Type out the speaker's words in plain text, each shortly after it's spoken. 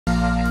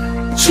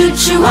Tschu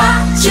Tschu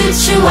Wa, Tschu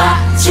Tschu Wa,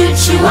 Tschu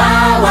Tschu Wa,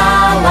 Wa,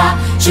 Wa.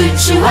 Tschu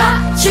Tschu Wa,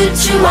 Tschu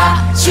Tschu Wa,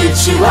 Tschu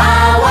Tschu Wa,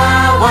 Wa,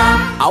 Wa.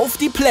 Auf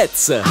die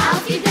Plätze,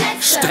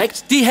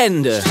 streckt die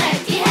Hände.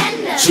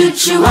 Tschu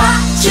Tschu Wa,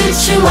 Tschu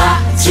Tschu Wa,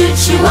 Tschu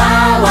Tschu Wa,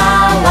 Wa,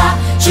 Wa.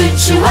 Tschu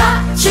Tschu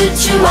Wa, Tschu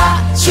Tschu Wa,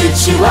 Tschu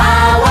Tschu Wa,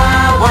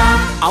 Wa,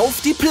 Wa.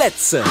 Auf die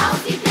Plätze,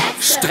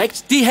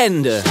 streckt die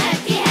Hände.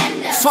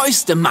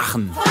 Fäuste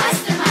machen.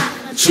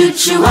 Tschu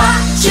Tschu Wa,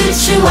 Tschu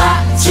Tschu Wa,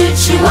 Tschu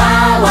Tschu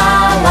Wa,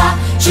 Wa, Wa.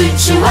 Tschu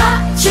Tschu Wa,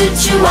 Tschu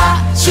Tschu Wa,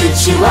 Tschu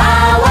Tschu Wa,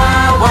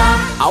 Wa,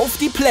 Wa. Auf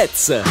die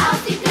Plätze,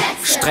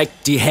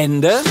 streckt die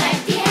Hände.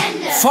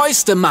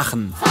 Fäuste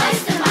machen.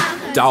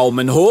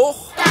 Daumen hoch.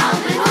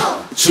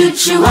 Tschu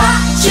Tschu Wa,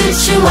 Tschu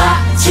Tschu Wa,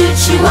 Tschu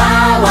Tschu Wa,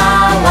 Wa,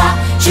 Wa.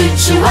 Tschu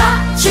Tschu Wa,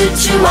 Tschu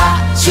Tschu Wa,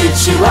 Tschu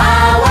Tschu Wa,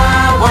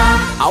 Wa,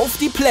 Wa. Auf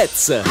die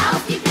Plätze,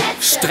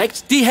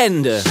 streckt die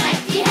Hände.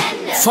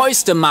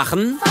 Fäuste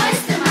machen.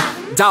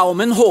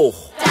 Daumen hoch.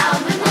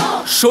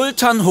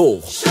 Schultern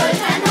hoch.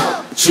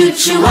 Tschu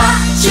Tschu Wa,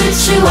 Tschu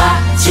Tschu Wa,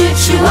 Tschu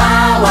Tschu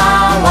Wa,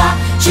 Wa, Wa.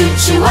 Tschu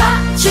Tschu Wa,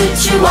 Tschu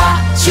Tschu Wa,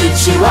 Tschu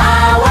Tschu Wa,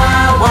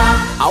 Wa,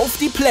 Wa. Auf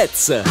die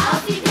Plätze,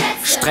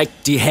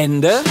 streckt die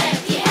Hände.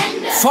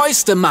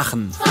 Fäuste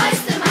machen.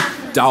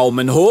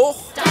 Daumen hoch.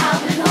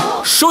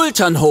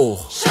 Schultern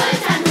hoch.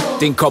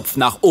 Den Kopf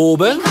nach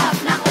oben.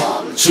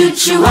 Tschu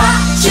Tschu Wa,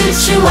 Tschu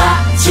Tschu Wa,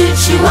 Tschu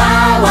Tschu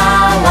Wa,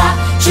 Wa, Wa.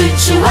 Tschu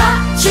Tschu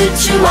Wa, Tschu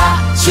Tschu Wa,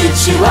 Tschu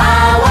Tschu Wa,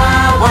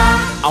 Wa,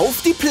 Wa.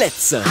 Auf die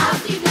Plätze,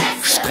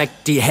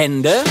 streckt die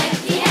Hände.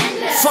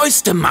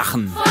 Fäuste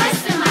machen.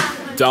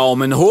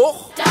 Daumen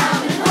hoch.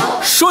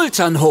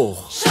 Schultern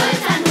hoch.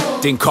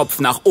 Den Kopf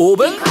nach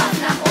oben.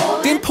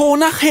 Den Po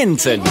nach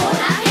hinten.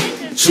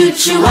 Tschu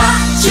Tschu Wa,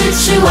 Tschu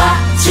Tschu Wa,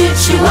 Tschu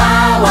Tschu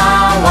Wa,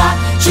 Wa, Wa.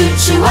 Tschu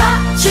Tschu Wa,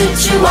 Tschu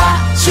Tschu Wa,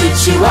 Tschu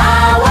Tschu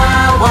Wa,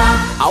 Wa,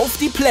 Wa. Auf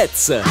die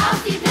Plätze,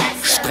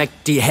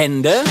 streckt die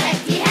Hände.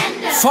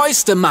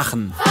 Fäuste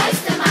machen.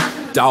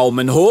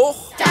 Daumen hoch.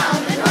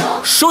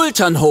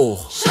 Schultern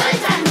hoch.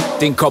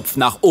 Den Kopf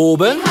nach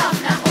oben.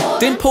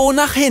 Den Po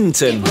nach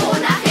hinten.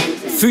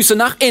 Füße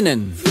nach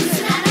innen.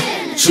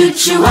 Tschu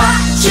Tschu Wa,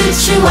 Tschu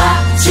Tschu Wa,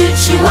 Tschu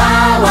Tschu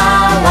Wa,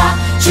 Wa, Wa.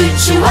 Tschu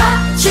Tschu Wa,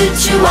 Tschu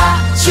Tschu Wa,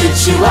 Tschu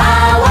Tschu Wa,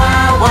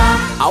 Wa,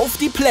 Wa. Auf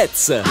die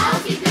Plätze,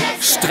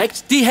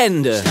 streckt die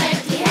Hände.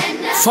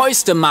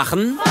 Fäuste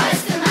machen.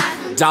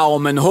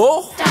 Daumen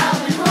hoch.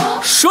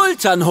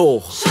 Schultern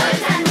hoch.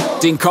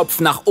 Den Kopf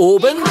nach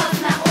oben.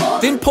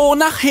 Den Po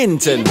nach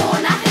hinten.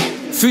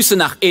 Füße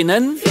nach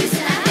innen.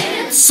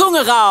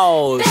 Zunge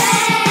raus.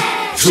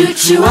 Tschu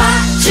Tschu Wa,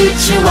 Tschu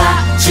Tschu Wa,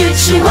 Tschu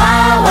Tschu Wa,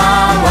 Wa,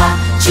 Wa.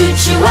 Tschu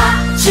Tschu Wa,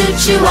 Tschu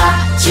Tschu Wa,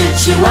 Tschu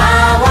Tschu Wa,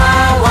 Wa,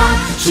 Wa.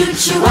 Tschu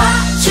Tschu Wa,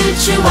 Tschu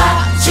Tschu Wa,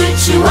 Tschu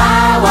Tschu Wa,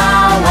 Wa,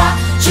 Wa.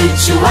 Tschu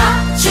Tschu Wa,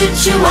 Tschu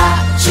Tschu Wa,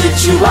 Tschu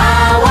Tschu Wa,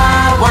 Wa,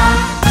 Wa.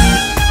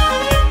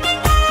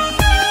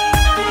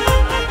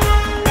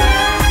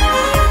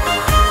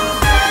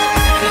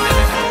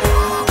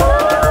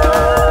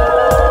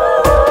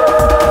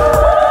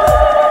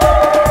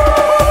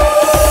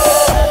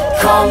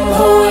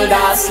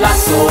 Das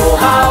Lasso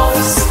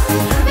raus.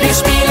 Wir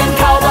spielen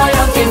Cowboy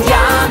und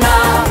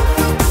Indianer.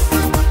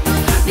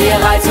 Wir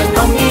reiten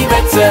um die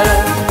Wette,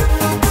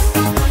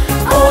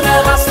 ohne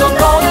Rast und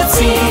ohne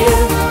Ziel.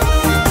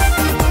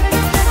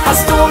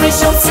 Hast du mich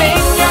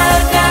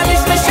umzingelt, werde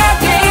ich mich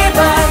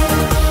ergeben.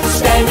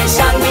 Stell mich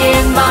an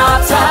den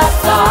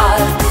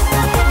Marterpfahl.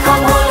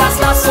 Komm, hol das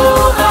Lasso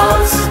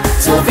raus,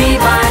 so wie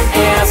beim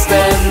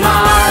ersten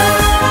Mal.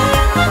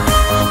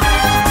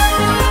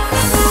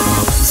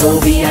 So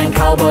wie ein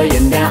Cowboy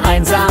in der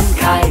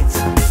Einsamkeit,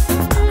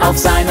 auf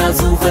seiner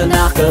Suche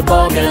nach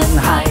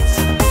Geborgenheit,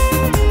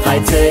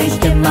 reite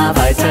ich immer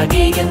weiter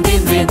gegen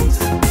den Wind,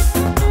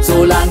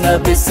 solange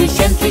bis ich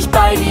endlich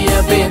bei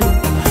dir bin.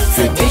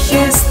 Für dich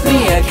ist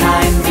mir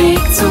kein Weg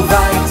zu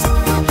weit,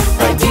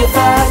 bei dir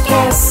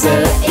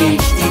vergesse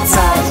ich die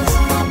Zeit.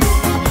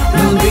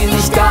 Nun bin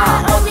ich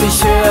da und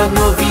ich höre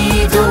nur,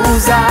 wie du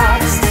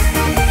sagst.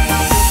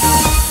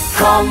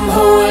 Komm,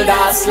 hol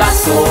das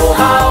Lasso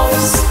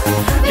raus.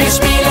 Wir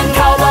spielen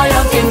Cowboy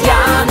und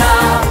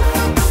Indianer.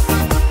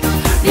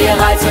 Wir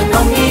reiten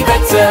um die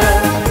Wette,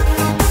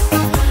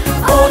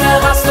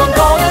 ohne Rast und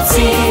ohne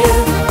Ziel.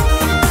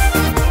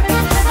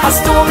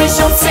 Hast du mich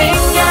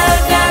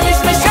umzingelt, werde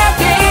ich mich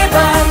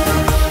ergeben.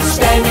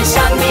 Stell mich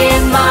an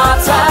den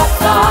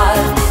Marterpfahl.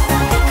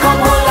 Komm,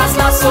 hol das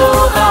Lasso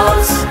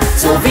raus,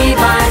 so wie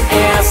beim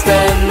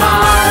ersten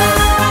Mal.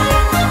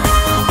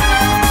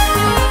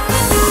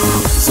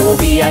 So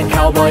wie ein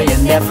Cowboy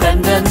in der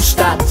fremden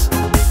Stadt,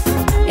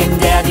 in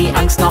der die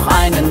Angst noch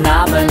einen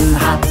Namen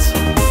hat.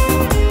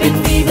 Bin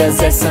wie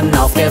besessen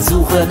auf der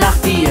Suche nach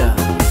dir.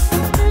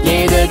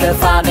 Jede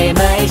Gefahr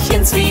nehme ich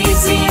ins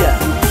Visier.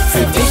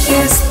 Für dich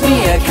ist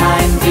mir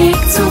kein Weg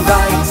zu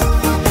weit,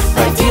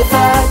 bei dir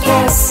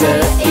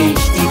vergesse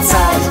ich die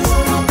Zeit.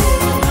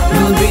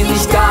 Nun bin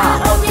ich da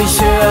und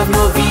ich höre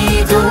nur,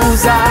 wie du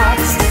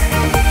sagst.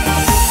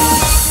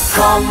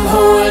 Komm,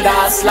 hol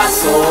das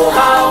Lasso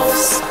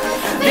raus.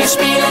 Wir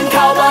spielen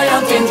Cowboy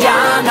und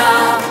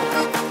Indianer.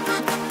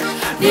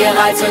 Wir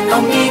reiten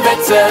um die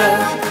Wette,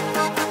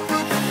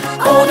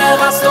 ohne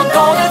Rast und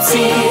ohne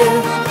Ziel.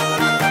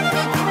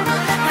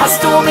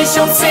 Hast du mich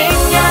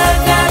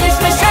umzingelt, werde ich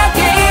mich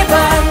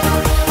ergeben.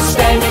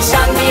 Stell mich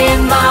an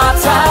den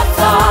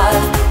Marterpfahl.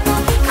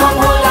 Komm,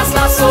 hol das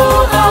Lasso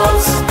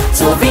raus,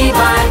 so wie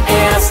beim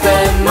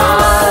ersten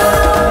Mal.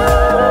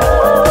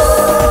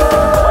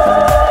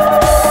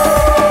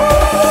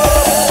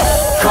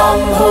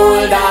 Komm,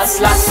 hol das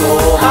Lasso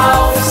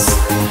raus.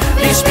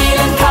 Wir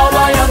spielen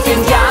Cowboy und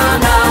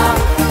Indianer.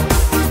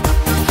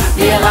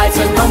 Wir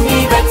reiten um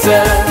die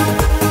Wette,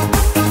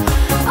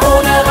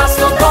 ohne Rast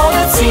und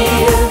ohne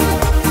Ziel.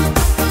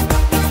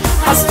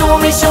 Hast du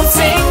mich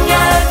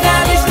umzingelt,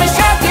 werde ich mich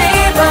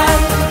ergeben.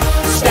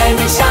 Stell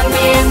mich an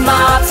den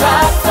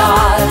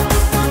Marterpfahl.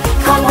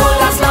 Komm, hol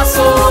das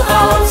Lasso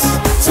raus,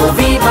 so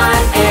wie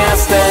beim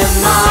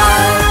ersten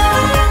Mal.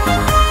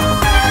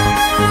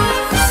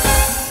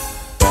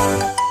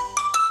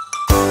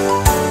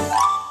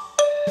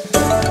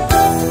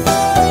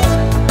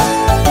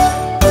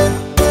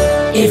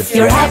 If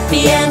you're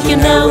happy and you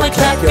know it,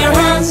 clap your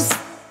hands.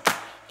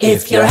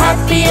 If you're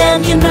happy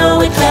and you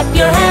know it, clap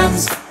your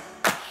hands.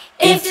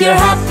 If you're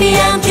happy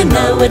and you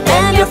know it,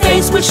 then your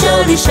face will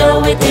surely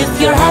show it. If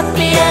you're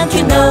happy and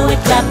you know it,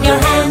 clap your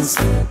hands.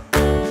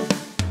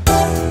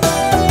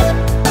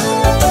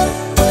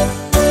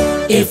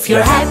 If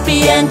you're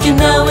happy and you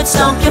know it,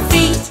 stomp your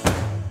feet.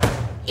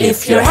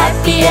 If you're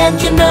happy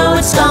and you know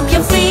it, stomp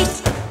your feet.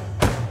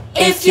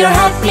 If you're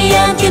happy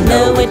and you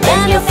know it,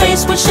 then your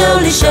face will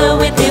surely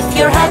show it. If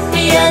you're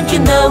happy and you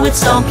know it,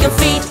 stomp your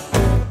feet.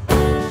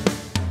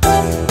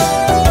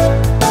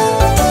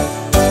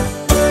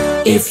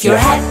 If you're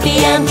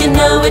happy and you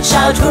know it,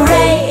 shout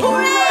hooray!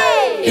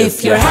 Hooray!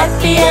 If you're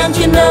happy and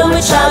you know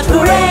it, shout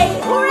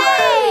hooray!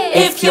 Hooray!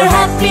 If you're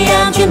happy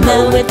and you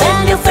know it,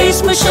 then your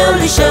face will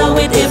surely show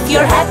it. If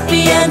you're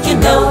happy and you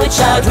know it,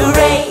 shout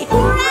hooray!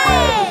 Hooray!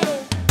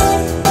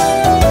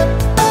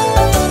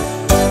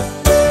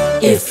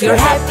 If you're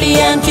happy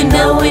and you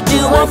know it,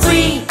 do all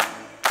three.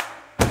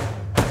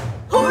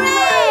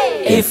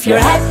 Hooray! If you're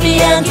happy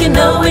and you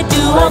know it,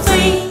 do all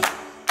three.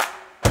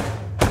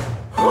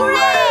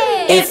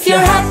 If you're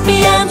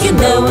happy and you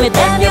know it,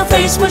 then your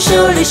face will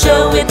surely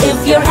show it.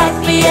 If you're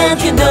happy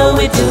and you know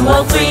it, do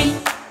all three.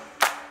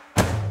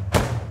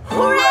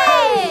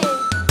 Hooray!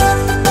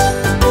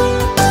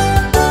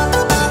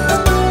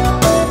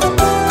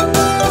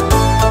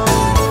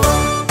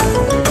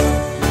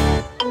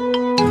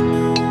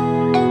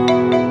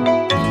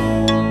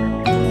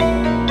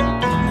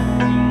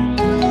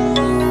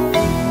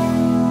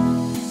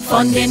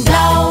 Von den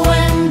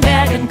blauen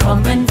Bergen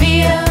kommen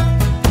wir.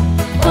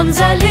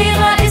 Unser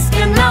Lehrer ist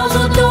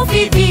genauso doof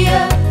wie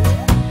wir.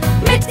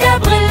 Mit der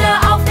Brille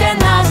auf der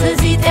Nase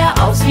sieht er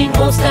aus wie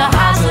ein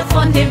Osterhase.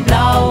 Von den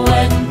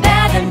blauen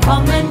Bergen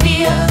kommen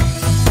wir.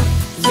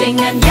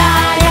 Singen ja,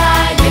 ja,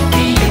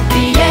 yippie,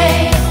 yippie,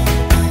 yay.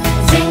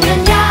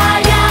 Singen ja,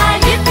 ja,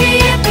 yippie,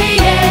 yippie,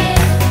 yay.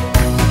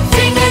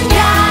 Singen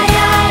ja,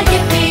 ja,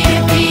 yippie,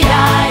 yippie,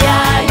 ja, ja,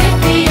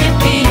 yippie,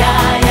 yippie, ja,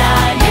 ja,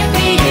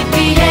 yippie,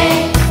 yippie, yay.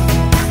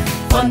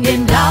 Von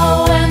den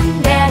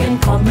blauen Bergen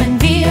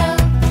kommen wir.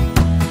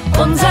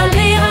 Unser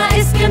Lehrer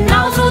ist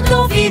genauso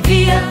doof wie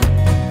wir.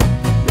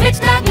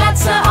 Mit ner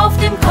Glatze auf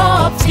dem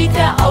Kopf sieht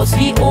er aus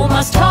wie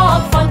Omas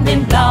Torf. Von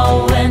den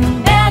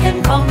blauen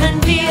Bergen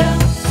kommen wir.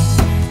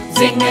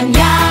 Singen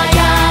ja,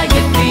 ja,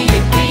 yippie,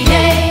 yippie,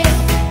 yay.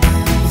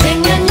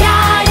 Singen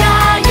ja, ja,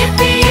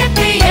 yippie,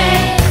 yippie, yay.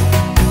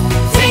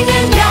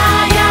 Singen ja,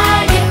 ja,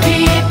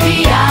 yippie,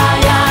 yippie, ja,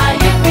 ja,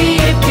 yippie,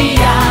 yippie,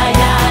 ja,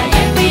 ja,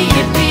 yippie,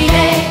 yippie,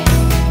 yay.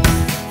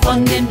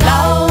 Von den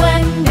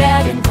blauen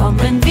Bergen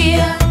kommen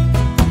wir.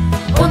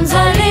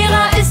 Unser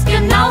Lehrer ist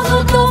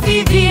genauso doof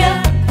wie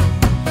wir.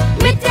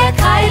 Mit der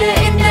Kreide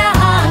in der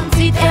Hand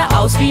sieht er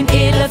aus wie ein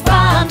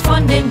Elefant.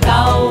 Von den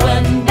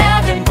blauen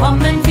Bergen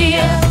kommen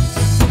wir.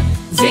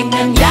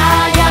 Singen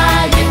ja, ja,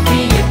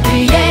 yippie,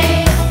 yippie,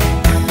 yay.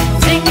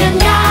 Singen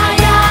ja,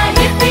 ja,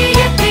 yippie,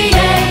 yippie,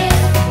 yay.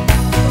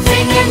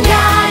 Singen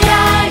ja,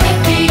 ja,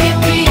 yippie,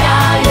 yippie, ja,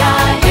 ja,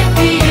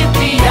 yippie,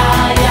 yippie, ja,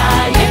 ja,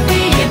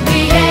 yippie,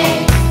 yippie, yay.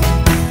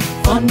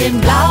 Von den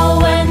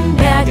blauen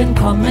Bergen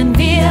kommen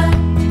wir.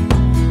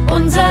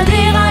 Unser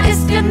Lehrer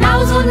ist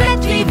genauso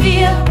nett wie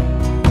wir.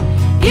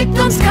 Gibt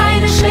uns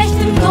keine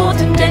schlechten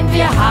Noten, denn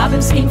wir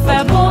haben's ihm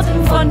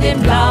verboten. Von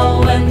den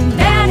blauen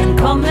Bergen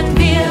kommen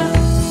wir.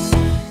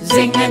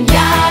 Singen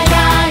ja,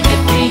 ja,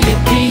 yippie,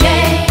 yippie,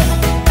 yay.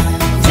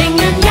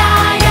 Singen ja,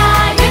 ja,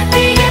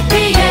 yippie,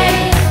 yippie, yay.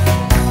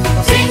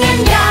 Singen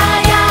ja,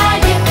 ja,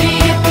 yippie,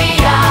 yippie,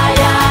 ja,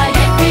 ja,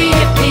 yippie,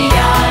 yippie,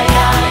 ja,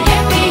 ja,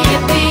 yippie,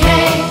 yippie,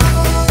 yay.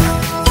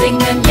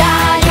 Singen ja,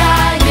 ja,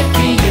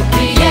 yippie,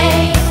 yippie,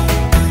 yay.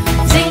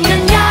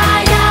 Singen ja,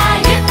 ja,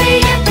 yippie,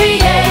 yippie,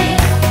 yay.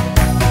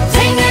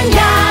 Singen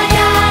ja,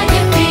 ja,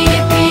 yippie,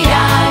 yippie,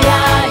 ja, ja,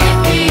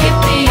 yippie,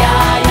 yippie, ja,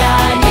 ja,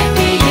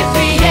 yippie,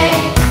 yippie, yay.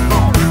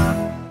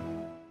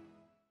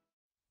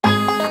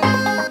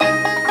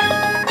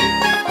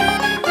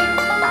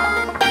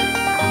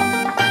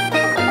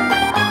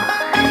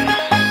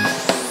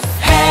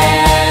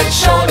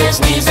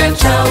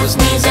 toes,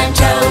 knees and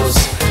toes.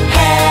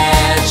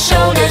 Head,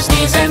 shoulders,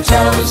 knees and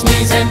toes,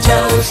 knees and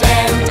toes.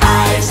 And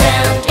eyes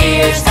and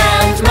ears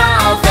and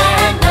mouth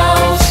and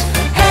nose.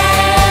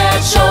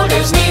 Head,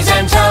 shoulders, knees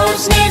and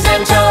toes, knees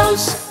and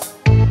toes.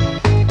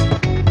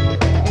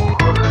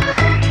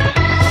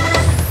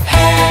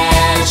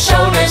 Head,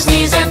 shoulders,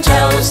 knees and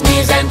toes,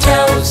 knees and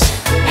toes.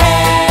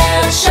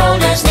 Head,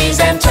 shoulders, knees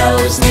and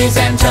toes, knees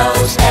and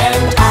toes.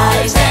 And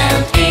eyes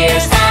and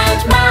ears and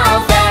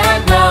mouth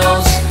and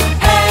nose.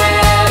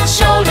 Head,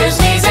 shoulders,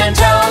 knees and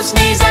toes,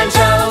 knees and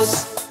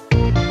toes.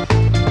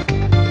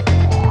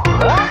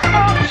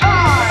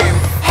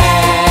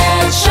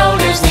 Head,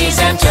 shoulders, knees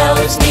and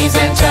toes, knees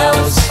and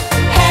toes.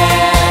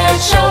 Head,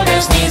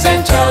 shoulders, knees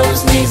and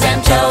toes, knees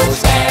and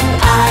toes.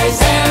 And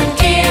eyes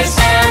and ears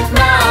and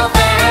mouth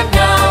and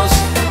nose.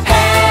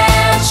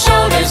 Head,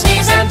 shoulders,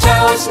 knees and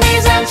toes,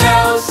 knees and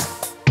toes.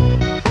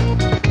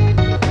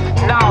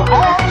 Now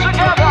all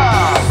together.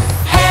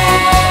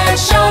 Head,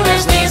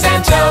 shoulders, knees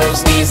and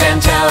toes, knees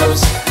and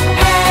toes.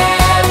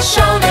 Head,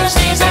 shoulders,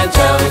 knees and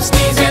toes,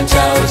 knees and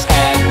toes.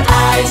 And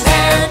eyes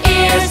and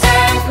ears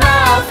and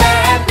mouth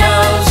and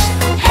nose.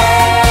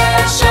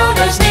 Head,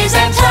 shoulders, knees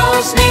and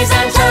toes, knees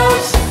and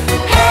toes.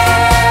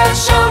 Head,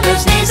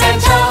 shoulders, knees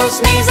and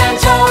toes, knees and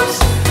toes.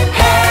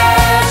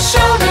 Head,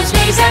 shoulders,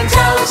 knees and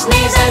toes,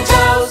 knees and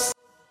toes.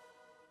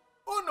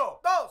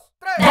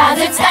 Da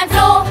sitzt ein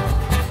Floh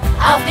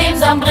auf dem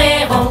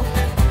Sombrero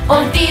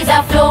und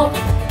dieser Floh,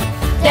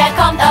 der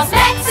kommt aus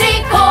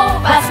Mexiko.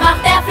 Was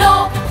macht der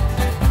Floh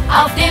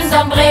auf dem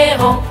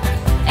Sombrero?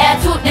 Er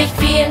tut nicht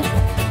viel,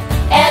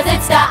 er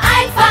sitzt da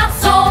einfach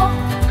so.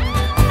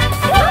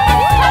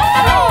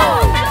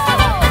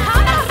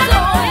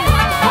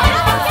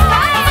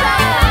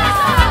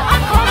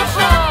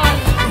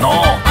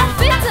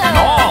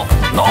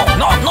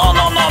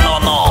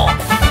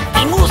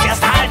 Ich muss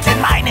erst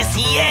halten meine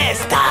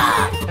Siesta.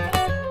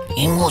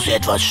 Ich muss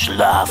etwas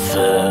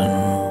schlafen.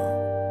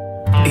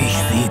 Ich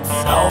sitz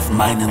auf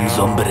meinem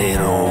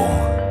Sombrero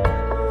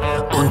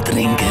und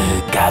trinke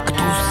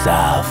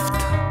Kaktussaft.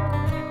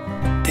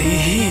 Die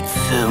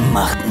Hitze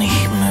macht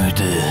mich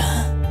müde.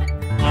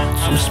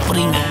 Zum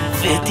Springen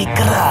fehlt die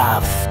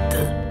Kraft.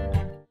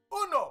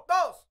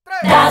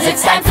 Da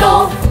sitzt ein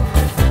Floh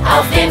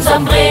auf dem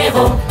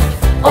Sombrero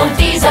und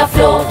dieser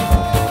Floh,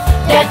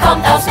 der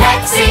kommt aus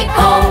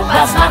Mexiko.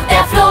 Was macht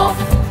der Floh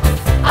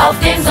auf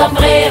dem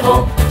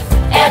Sombrero?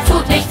 Er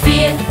tut nicht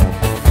viel,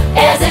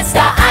 er sitzt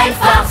da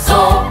einfach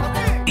so.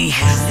 Ich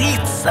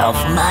sitz auf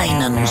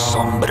meinem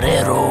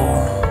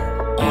Sombrero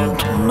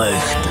und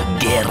möchte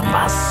gern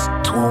was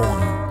tun.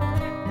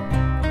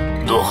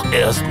 Doch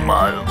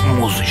erstmal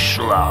muss ich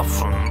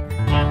schlafen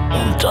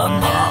und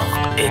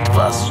danach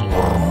etwas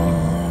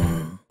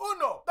ruhen.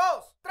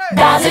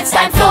 Da sitzt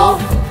ein Floh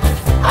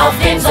auf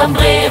dem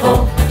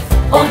Sombrero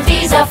und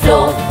dieser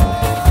Floh,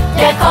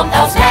 der kommt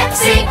aus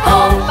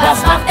Mexiko.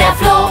 Was macht der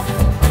Floh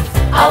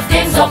auf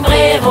dem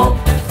Sombrero?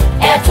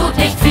 Er tut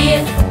nicht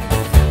viel,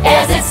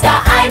 er sitzt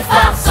da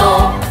einfach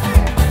so.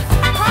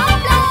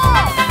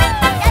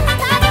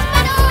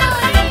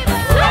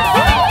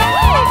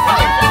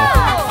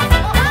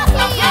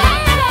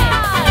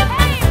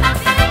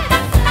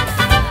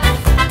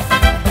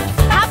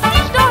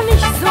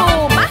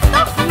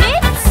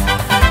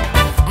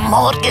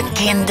 Morgen,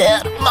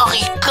 Kinder, mach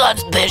ich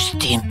ganz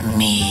bestimmt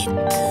mit.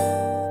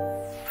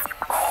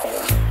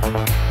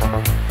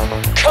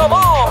 Come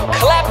on,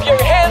 clap your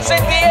hands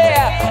in the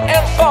air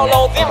and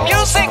follow the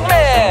music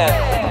man.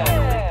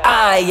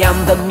 I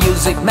am the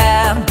music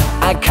man.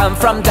 I come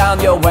from down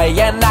your way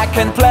and I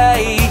can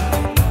play.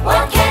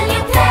 What can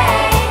you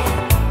play?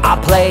 I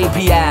play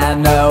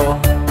piano.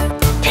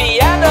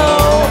 Piano.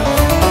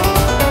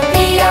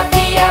 Pia,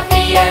 pia,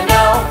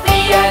 piano,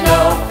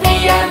 piano,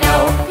 piano,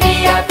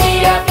 pia,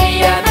 pia,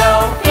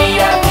 piano,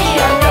 pia,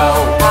 piano.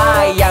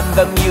 I am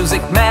the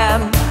music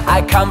man.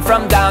 I come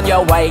from down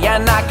your way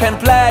and I can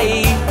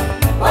play.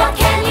 What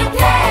can you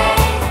play?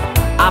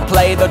 I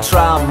play the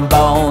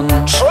trombone.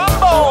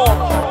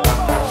 Trombone.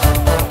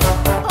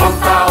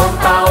 Umpa,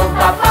 umpa,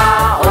 umpa, pa,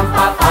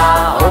 umpa, pa,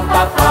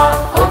 umpa, pa,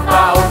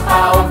 umpa, umpa,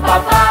 umpa,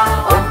 pa,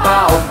 umpa,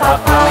 umpa,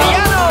 pa.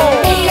 Piano.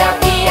 Pia,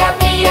 pia,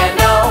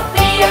 piano,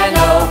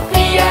 piano,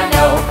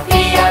 piano,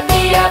 pia,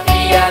 pia,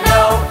 piano,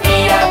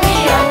 pia,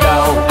 piano.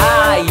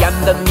 I am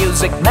the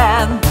music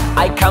man.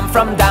 I come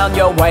from down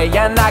your way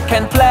and I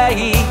can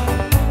play.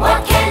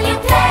 What can you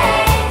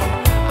play?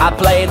 I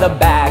play the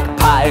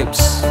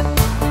bagpipes.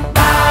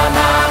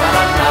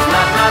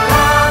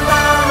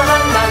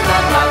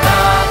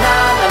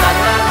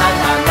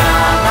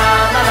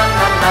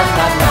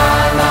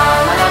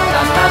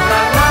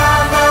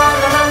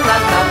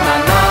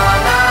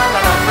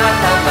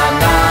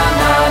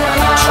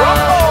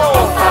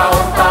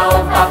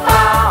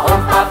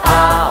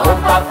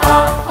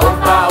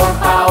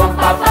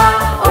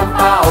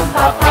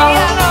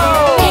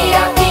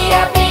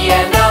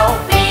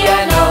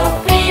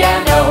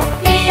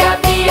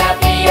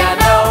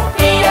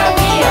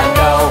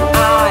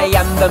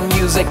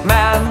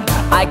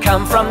 I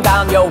come from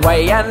down your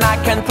way and I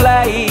can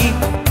play.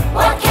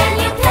 What can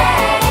you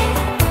play?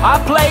 I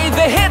play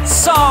the hit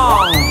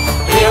song.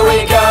 Here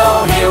we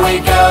go, here we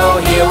go,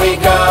 here we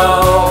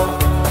go.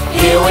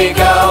 Here we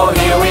go,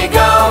 here we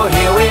go,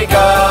 here we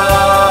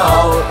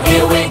go.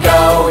 Here we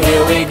go,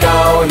 here we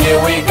go,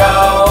 here we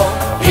go.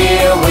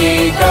 Here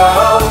we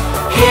go,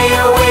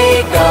 here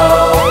we go.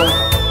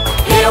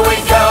 Here we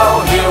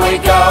go, here we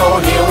go,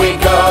 here we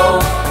go.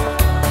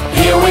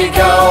 Here we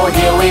go,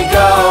 here we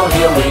go,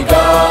 here we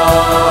go.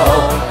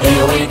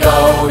 Here we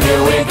go,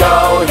 here we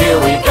go, here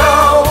we go.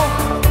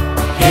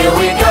 Here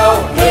we go,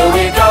 here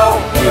we go,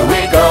 here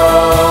we go.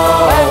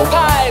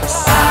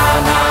 Pipes.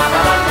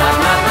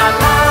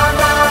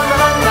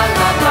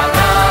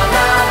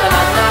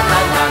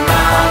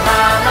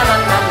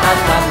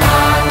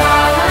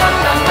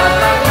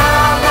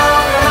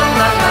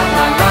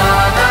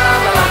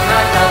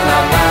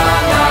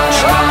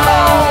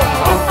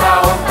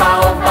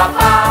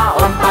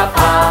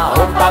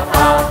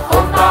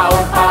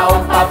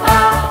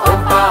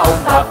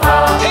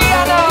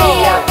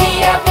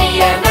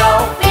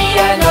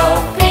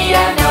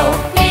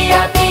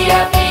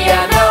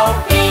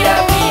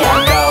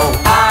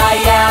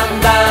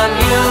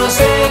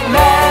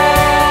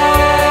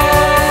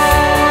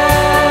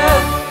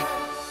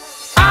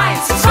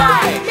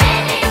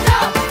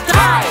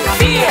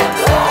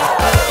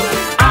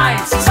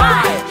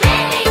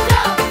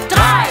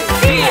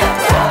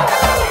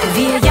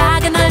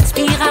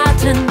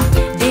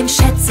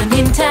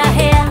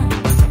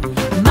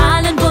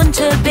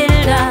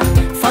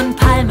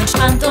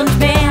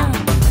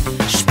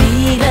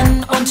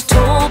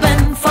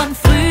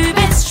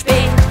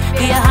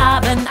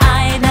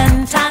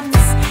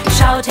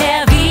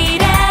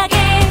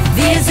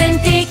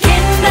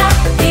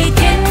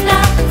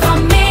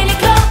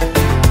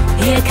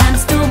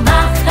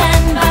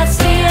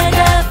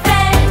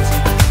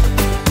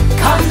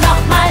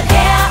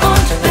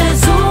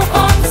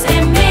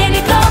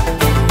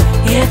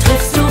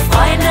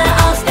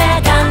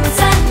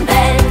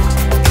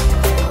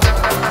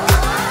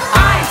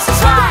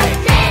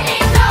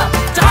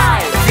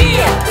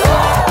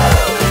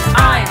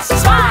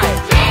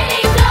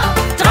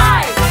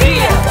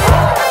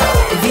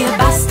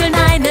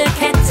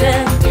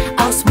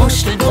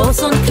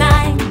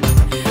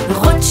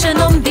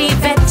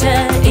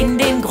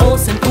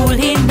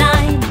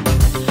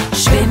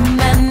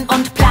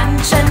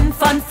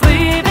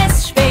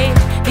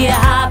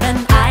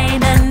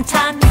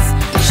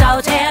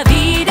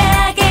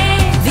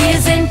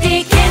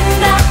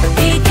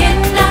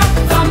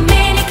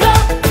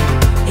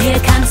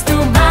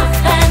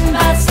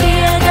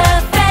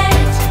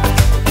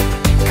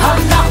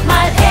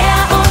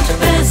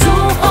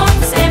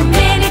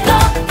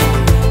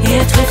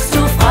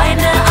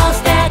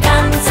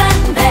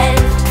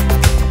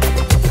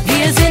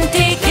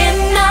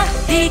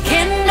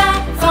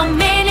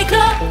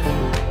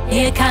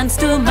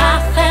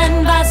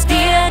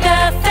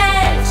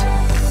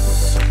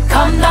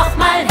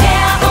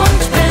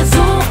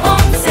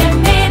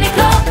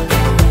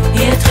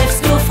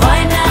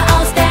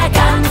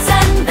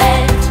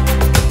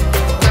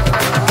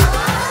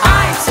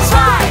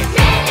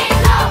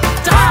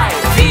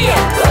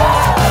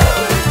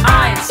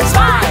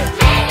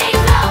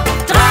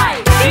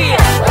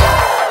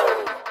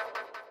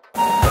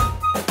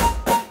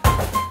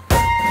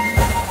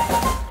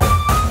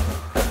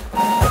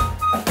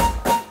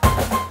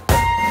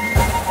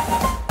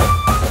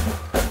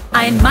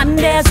 Ein Mann,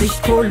 der sich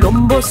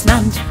Kolumbus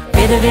nannt,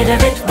 witte, witte,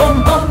 witt,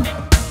 bum, bum,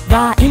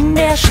 war in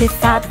der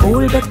Schifffahrt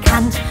wohl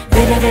bekannt,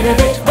 witte, witte,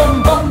 witt,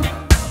 bum, bum.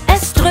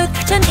 Es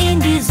drückten ihn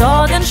die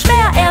Sorgen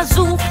schwer, er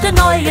suchte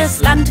neues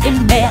Land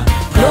im Meer.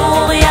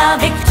 Gloria,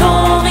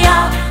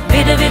 Victoria,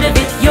 witte, witte,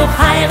 witt,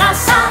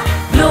 Johairasa.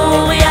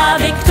 Gloria,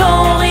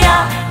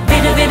 Victoria,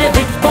 witte, witte,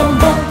 witt, bum,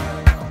 bum.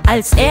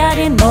 Als er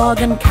den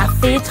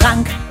Morgenkaffee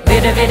trank,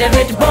 witte, witte,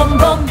 witt, bum,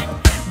 bum,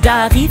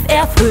 da rief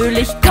er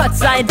fröhlich, Gott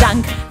sei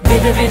Dank,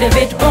 witte, witte,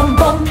 witt, bum,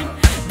 bum.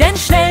 Denn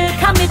schnell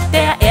kam mit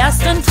der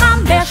ersten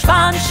Tram der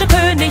spanische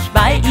König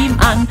bei ihm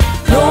an.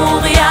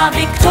 Gloria,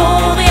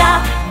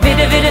 Victoria,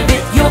 witte, witte,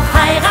 witt,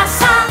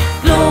 Johairasa.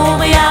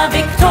 Gloria,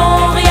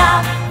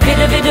 Victoria,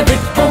 witte, witte,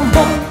 witt, bum,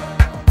 bum.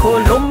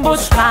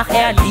 Kolumbus sprach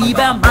er,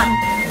 lieber Mann,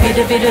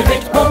 witte, witte,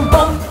 witt, bum,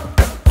 bum.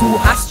 Du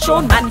hast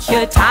schon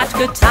manche Tat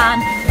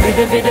getan,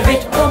 witte, witte,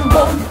 witt, bum,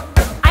 bum.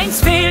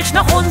 Eins fehlt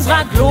noch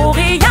unserer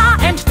Gloria,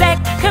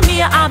 entdecke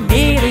mir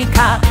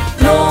Amerika.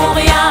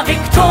 Gloria,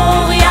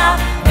 Victoria,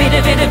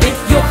 witte, witte, witt,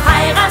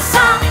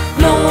 Johairasa.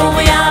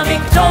 Gloria,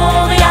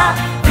 Victoria,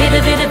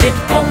 witte, witte,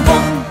 witt, bum,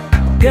 bum.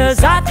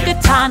 Gesagt,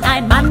 getan,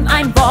 ein Mann,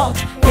 ein Wort,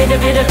 witte,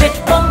 witte,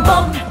 witt, bum,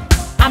 bum.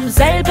 Am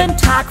selben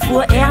Tag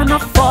fuhr er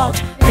noch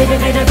fort, witte,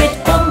 witte,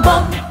 witt, bum,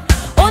 bum.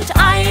 Und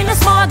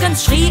eines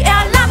Morgens schrie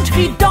er, Land,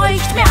 wie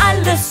deucht mir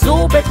alles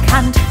so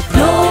bekannt.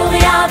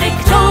 Gloria,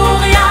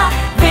 Victoria,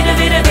 witte,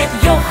 witte, witt,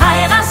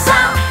 Johairasa.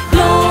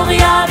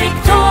 Gloria,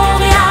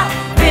 Victoria,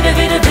 witte,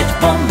 witte, witt,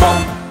 bum,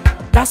 bum.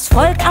 Das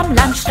Volk am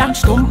Land stand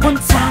stumm und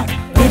zag,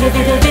 witte,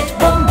 witte, witt,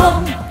 bum,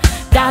 bum.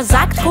 Da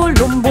sagt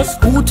Kolumbus,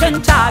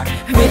 guten Tag,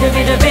 witte,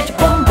 witte, witt,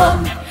 bum,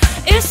 bum.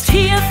 Ist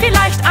hier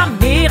vielleicht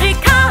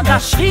Amerika? Da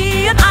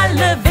schrien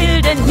alle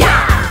Wilden,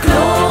 ja!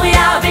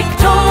 Gloria,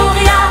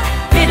 Victoria,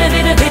 bitte,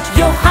 bitte, bitte,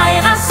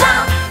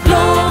 Johairasa.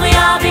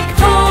 Gloria,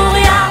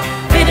 Victoria,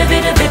 bitte,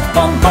 bitte, bitte,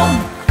 bum, bum.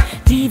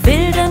 Die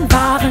Wilden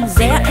waren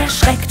sehr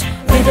erschreckt,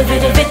 bitte,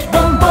 bitte, bitte,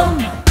 bum,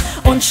 bum.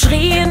 Und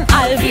schrien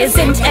all, wir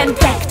sind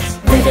entdeckt,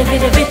 bitte,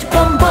 bitte, bitte,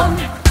 bum, bum.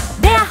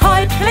 Der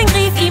Häuptling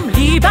rief ihm,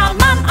 lieber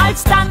Mann,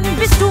 alsdann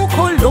bist du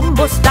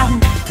Kolumbus dann.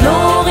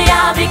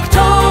 Gloria,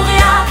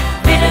 Victoria,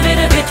 bitte,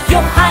 bitte, bitte,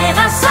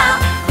 Johairasa.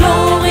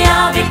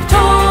 Gloria,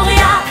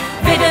 Victoria,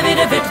 bitte,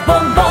 bitte, bitte,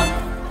 bum, bum.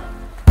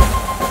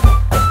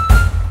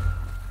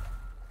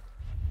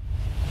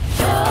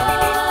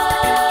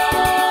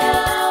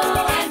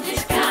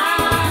 Endlich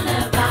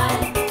Karneval,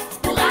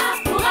 hurra,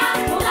 hurra,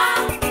 hurra.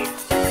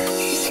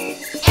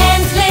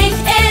 Endlich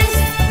ist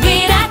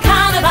wieder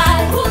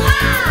Karneval,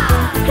 hurra.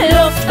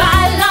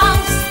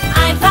 Luftballons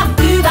einfach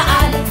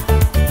überall.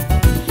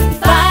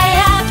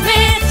 Feiert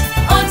mit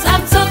uns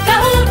am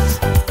Zuckerhut.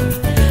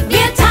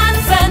 Wir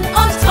tanzen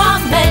und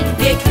trommeln,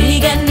 wir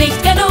kriegen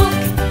nicht genug.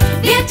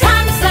 Wir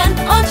tanzen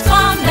und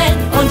trommeln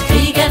und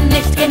kriegen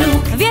nicht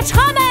genug. Wir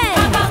trommeln!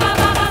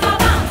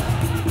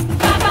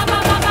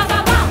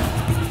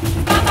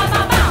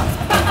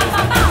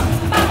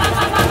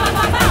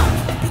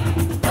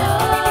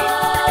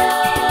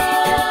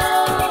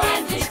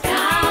 Endlich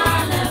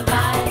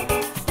Karneval,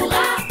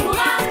 hurra,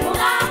 hurra,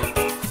 hurra.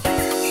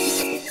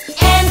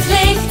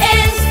 Endlich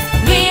ist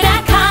wieder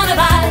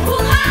Karneval,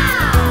 hurra.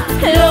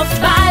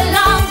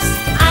 Luftballons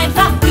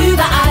einfach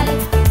überall.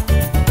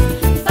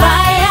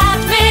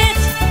 Feiert mit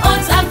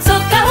uns am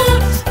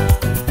Zuckerhut.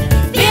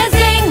 Wir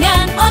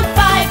singen und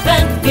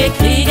pfeifen, wir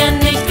kriegen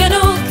nicht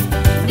genug.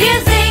 Wir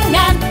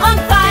singen und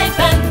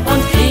pfeifen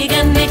und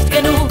kriegen nicht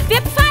genug.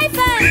 Wir pfeifen!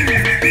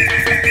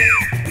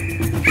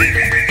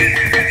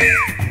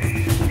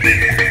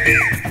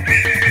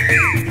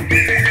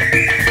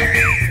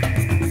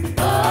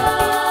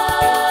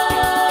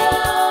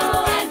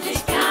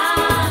 Endlich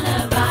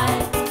Karneval,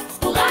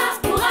 hurra,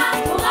 hurra,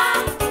 hurra.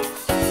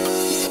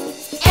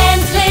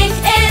 Endlich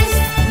ist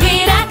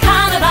wieder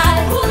Karneval,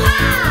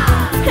 hurra.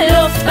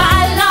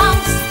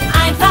 Luftballons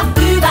einfach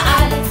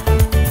überall.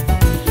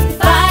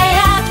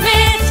 Feiert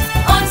mit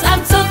uns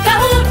am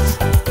Zuckerhut.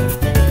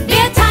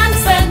 Wir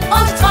tanzen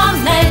und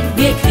trommeln,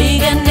 wir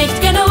kriegen nicht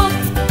genug.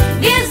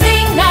 Wir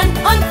singen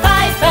und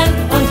pfeifen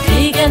und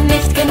kriegen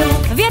nicht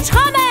genug. Wir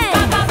trommeln!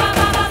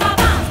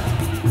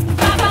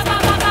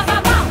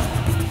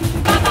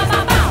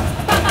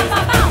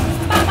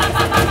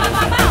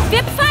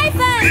 Wir pfeifen!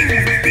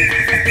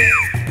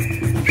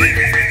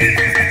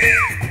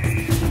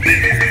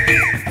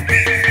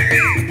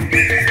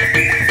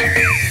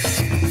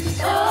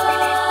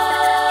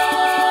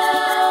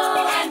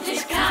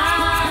 Endlich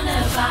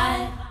Karneval.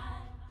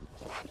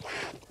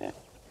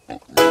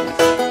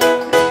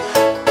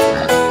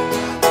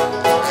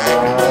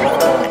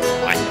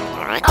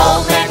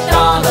 Old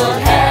MacDonald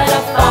had a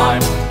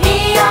farm,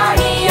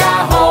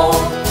 E-I-E-I-ho.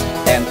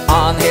 And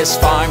on his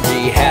farm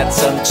he had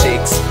some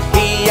chicks,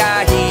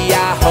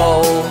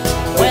 E-I-E-I-ho.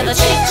 With a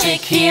chick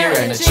chick here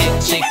and a chick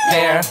chick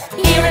there,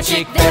 here a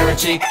chick, there a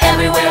chick,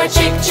 everywhere a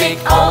chick chick.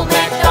 Old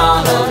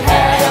MacDonald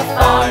had a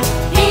farm,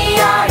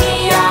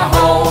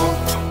 E-I-E-I-ho.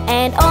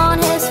 And on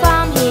his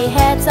farm he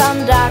had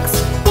some ducks,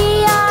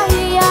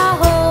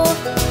 E-I-E-I-ho.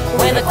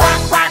 With a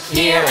quack quack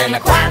here and a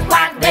quack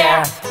quack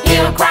there,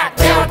 here a quack,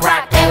 there a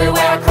quack,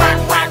 everywhere a quack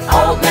quack.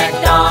 Old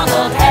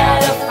MacDonald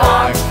had a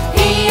farm,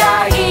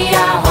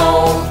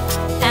 E-I-E-I-ho.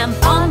 And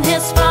on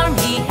his farm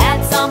he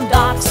had some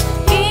dogs,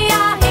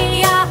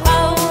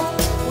 E-I-E-I-ho.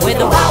 With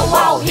a wow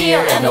wow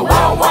here and a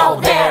wow wow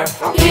there,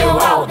 here a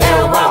wow,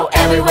 there a wow,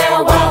 everywhere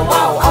a wow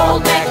wow.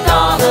 Old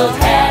MacDonald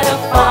had a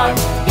farm,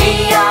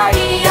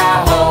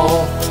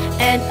 E-I-E-I-ho.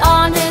 And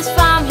on his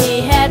farm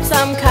he had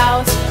some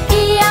cows,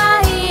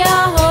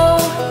 E-I-E-I-ho.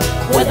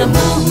 With a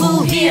moo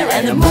moo here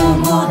and a moo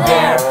moo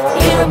there,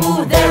 here a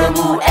moo, there a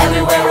moo,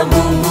 everywhere a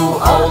moo moo.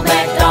 Old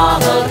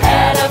MacDonald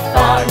had a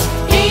farm,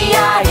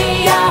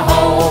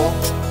 E-I-E-I-ho.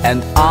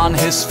 And on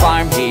his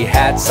farm he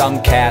had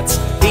some cats,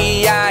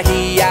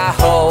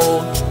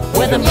 E-I-E-I-ho.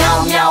 With a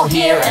meow meow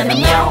here and a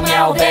meow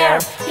meow there,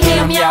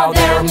 here a meow,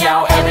 there a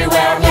meow,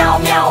 everywhere a meow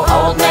meow.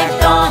 Old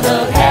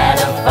MacDonald had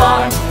a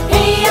farm,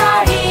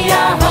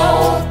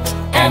 E-I-E-I-ho.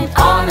 And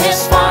on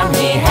his farm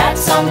he had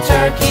some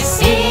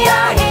turkeys,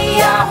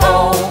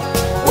 E-I-E-I-ho.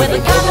 With a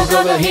guggle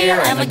guggle here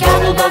and a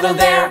guggle guggle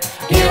there,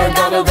 here a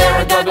guggle, there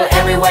a guggle,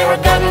 everywhere a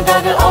guggle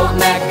guggle. Old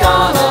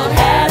MacDonald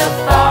had a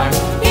farm,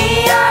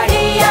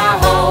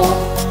 E-I-E-I-ho.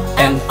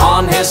 And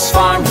on his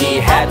farm he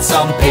had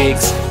some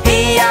pigs,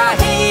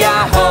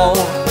 E-I-E-I-ho.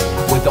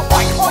 With a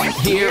oink oink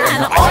here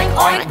and a oink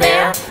oink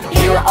there,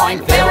 here a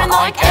oink, there a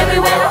oink,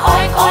 everywhere a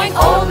oink oink.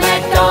 Old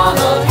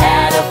MacDonald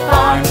had a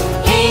farm,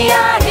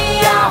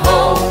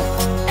 E-I-E-I-ho.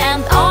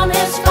 And on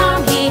his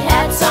farm he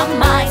had some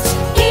mice,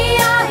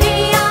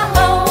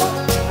 E-I-E-I-ho.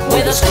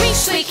 With a squeak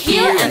squeak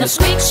here and a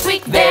squeak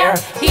squeak there,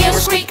 here a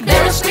squeak,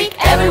 there a squeak,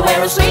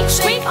 everywhere a squeak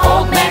squeak.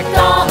 Old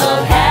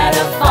MacDonald had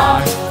a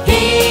farm,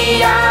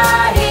 E-I-E-I-ho.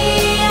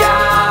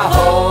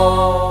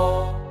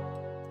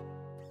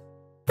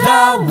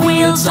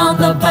 wheels on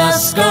the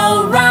bus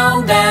go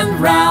round and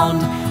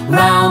round,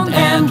 round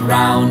and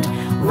round,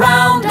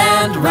 round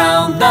and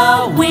round.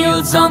 The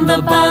wheels on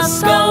the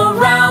bus go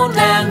round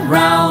and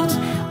round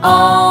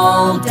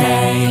all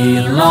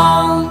day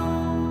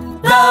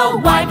long.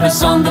 The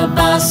wipers on the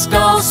bus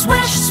go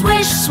swish,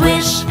 swish,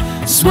 swish,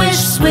 swish,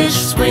 swish,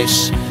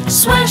 swish,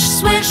 swish,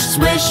 swish,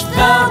 swish.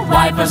 The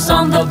wipers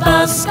on the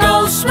bus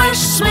go swish,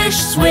 swish,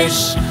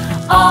 swish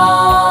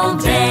all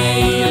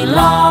day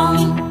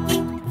long.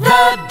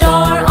 The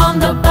door on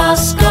the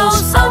bus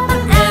goes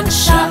open and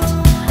shut,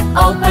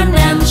 open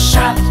and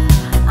shut,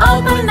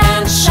 open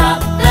and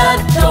shut.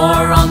 The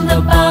door on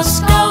the bus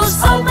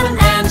goes open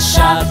and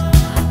shut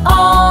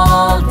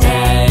all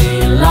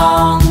day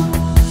long.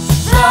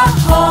 The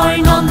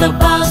horn on the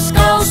bus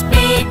goes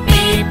beep,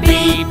 beep,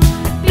 beep,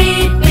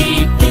 beep,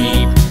 beep,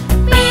 beep,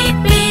 beep,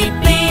 beep,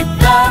 beep.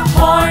 The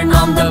horn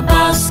on the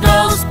bus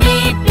goes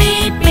beep,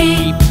 beep,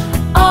 beep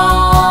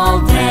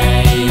all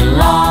day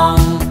long.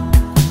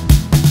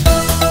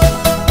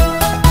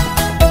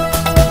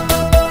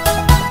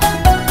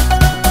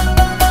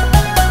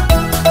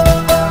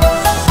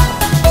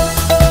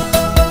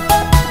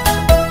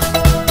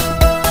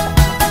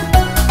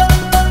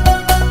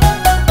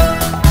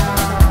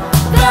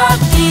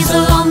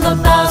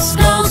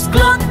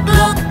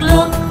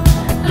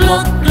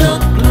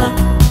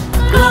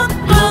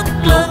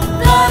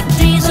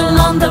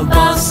 The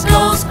bus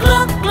goes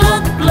gluck,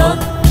 gluck, gluck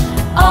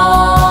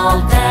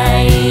all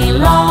day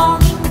long.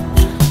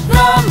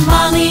 The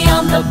money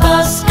on the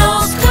bus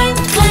goes clink,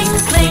 clink,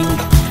 clink,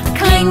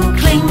 clink,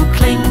 clink,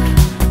 clink,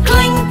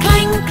 clink,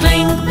 clink,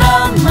 clink.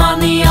 The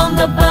money on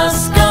the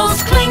bus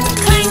goes clink,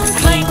 clink,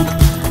 clink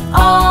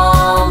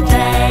all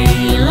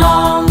day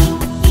long.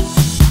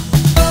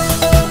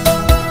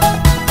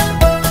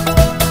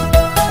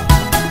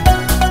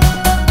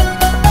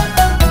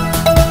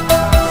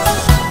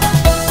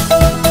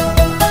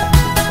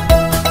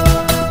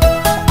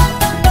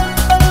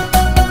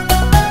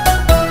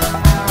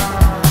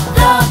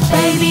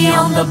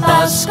 The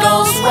bus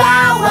goes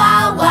wah,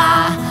 wah,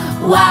 wah,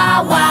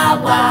 wah, wah,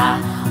 wah,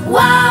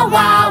 wah,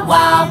 wah,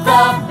 wah.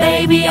 The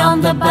baby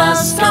on the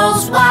bus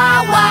goes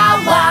wah, wah,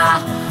 wah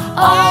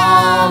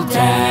all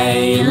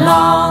day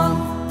long.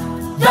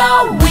 The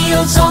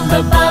wheels on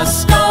the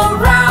bus go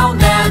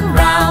round and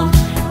round,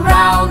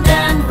 round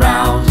and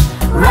round,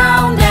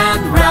 round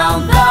and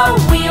round. The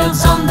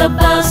wheels on the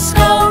bus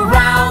go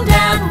round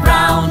and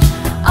round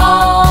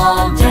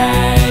all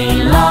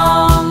day long.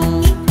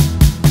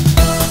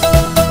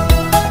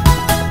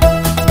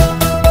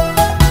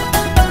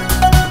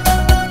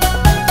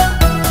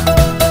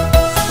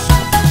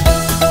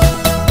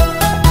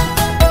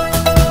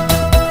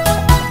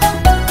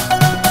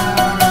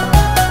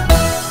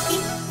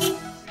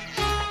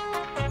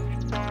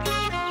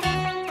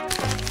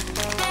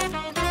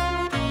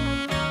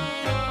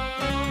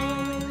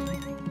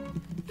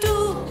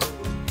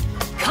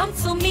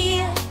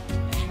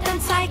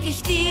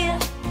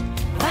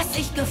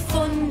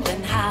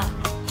 Gefunden hab.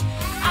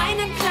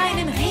 Einen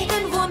kleinen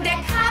Regenwurm, der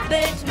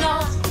krabbelt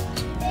noch.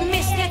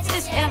 Mist, jetzt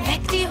ist er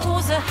weg, die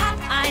Hose hat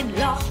ein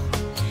Loch.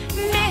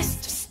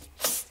 Mist,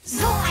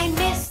 so ein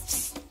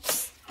Mist,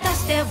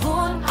 dass der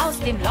Wurm aus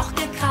dem Loch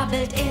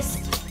gekrabbelt ist.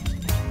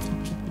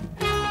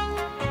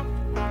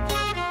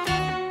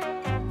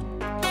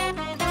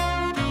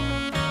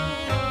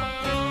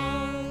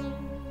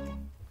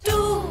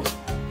 Du,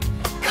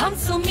 komm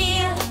zu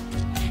mir,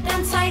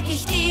 dann zeig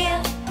ich dir,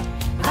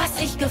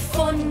 was ich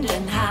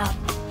gefunden hab.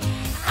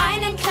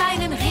 Einen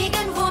kleinen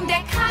Regenwurm,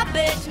 der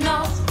krabbelt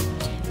noch.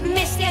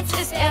 Mist, jetzt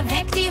ist er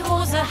weg, die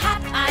Hose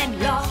hat ein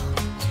Loch.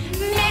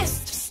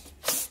 Mist,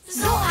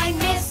 so ein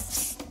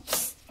Mist,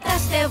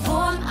 dass der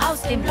Wurm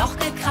aus dem Loch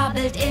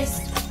gekrabbelt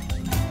ist.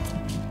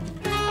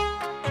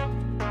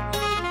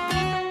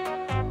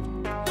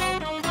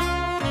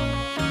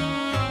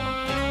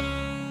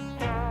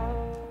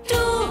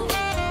 Du,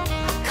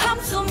 komm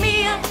zu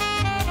mir,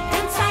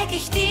 dann zeig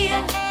ich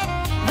dir,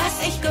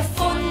 was ich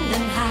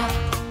gefunden hab.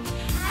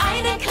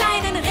 Einen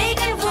kleinen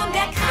Regenwurm,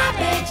 der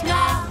krabbelt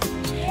noch.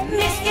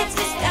 Mist, jetzt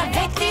ist er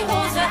weg, die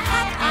Hose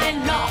hat ein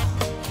Loch.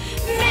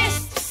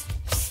 Mist,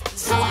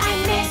 so ein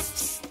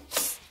Mist,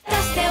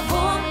 dass der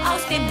Wurm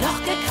aus dem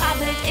Loch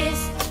gekrabbelt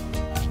ist.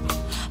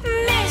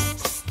 Mist,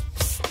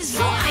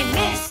 so ein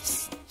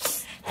Mist,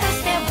 dass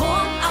der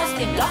Wurm aus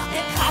dem Loch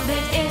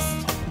gekrabbelt ist.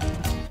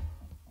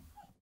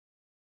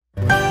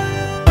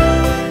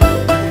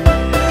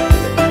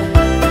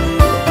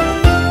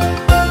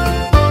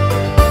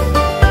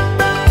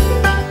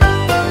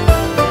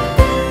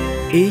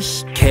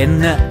 Ich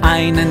kenne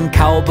einen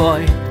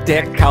Cowboy,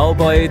 der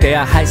Cowboy,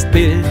 der heißt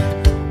Bill.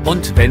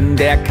 Und wenn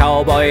der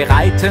Cowboy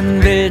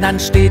reiten will, dann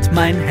steht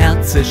mein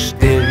Herz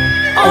still.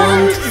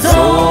 Und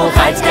so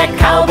reitet der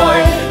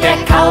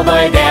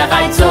Cowboy, der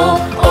reitet so.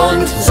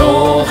 Und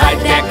so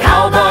reitet der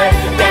Cowboy,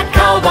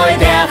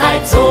 der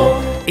reitet so.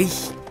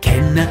 Ich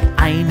kenne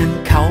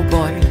einen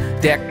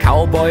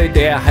Cowboy,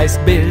 der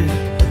heißt Bill.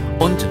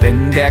 Und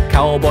wenn der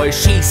Cowboy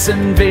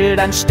schießen will,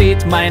 dann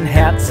steht mein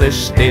Herz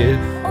still.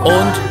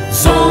 Und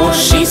So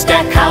schießt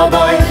der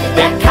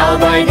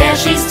Cowboy, der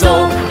schießt so.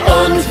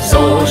 Und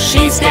so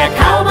schießt der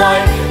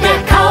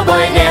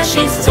Cowboy, der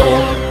schießt so.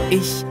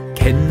 ich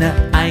kenne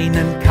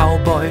einen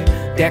Cowboy,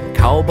 der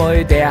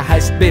Cowboy, der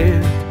heißt Bill.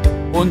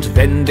 Und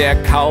wenn der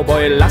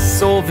Cowboy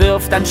Lasso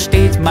wirft, dann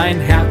steht mein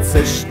Herz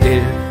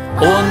still.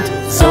 Und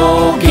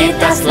So geht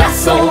das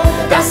Lasso,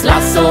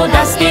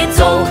 das geht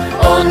so.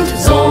 Und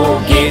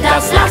so geht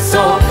das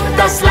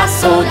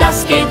Lasso,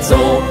 das geht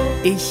so.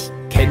 ich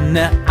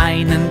kenne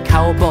einen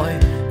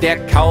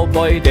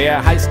Cowboy,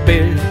 der heißt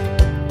Bill.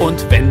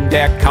 Und wenn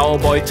der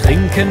Cowboy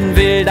trinken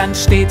will, dann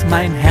steht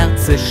mein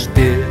Herz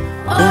still.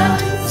 Und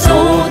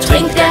so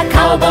trinkt der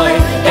Cowboy,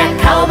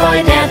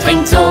 der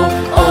trinkt so.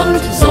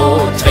 Und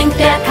so trinkt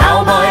der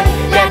Cowboy,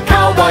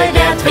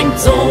 der trinkt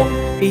so.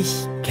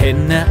 Ich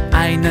kenne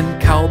einen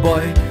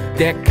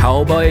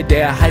Cowboy,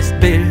 der heißt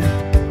Bill.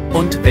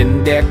 Und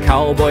wenn der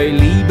Cowboy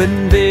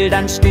lieben will,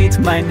 dann steht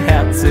mein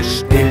Herz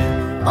still.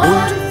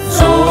 Und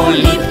so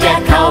liebt der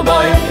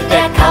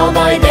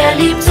Cowboy, der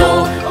liebt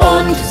so.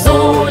 Und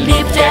so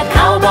liebt der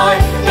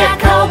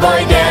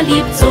Cowboy, der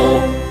liebt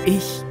so.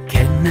 Ich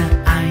kenne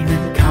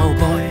einen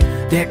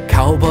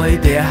Cowboy,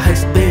 der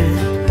heißt Bill.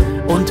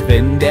 Und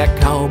wenn der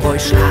Cowboy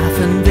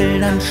schlafen will,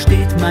 dann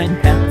steht mein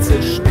Herz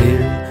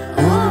still.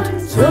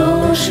 Und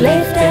so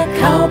schläft der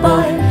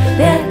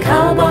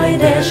Cowboy,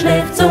 der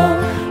schläft so.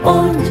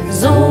 Und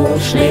so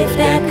schläft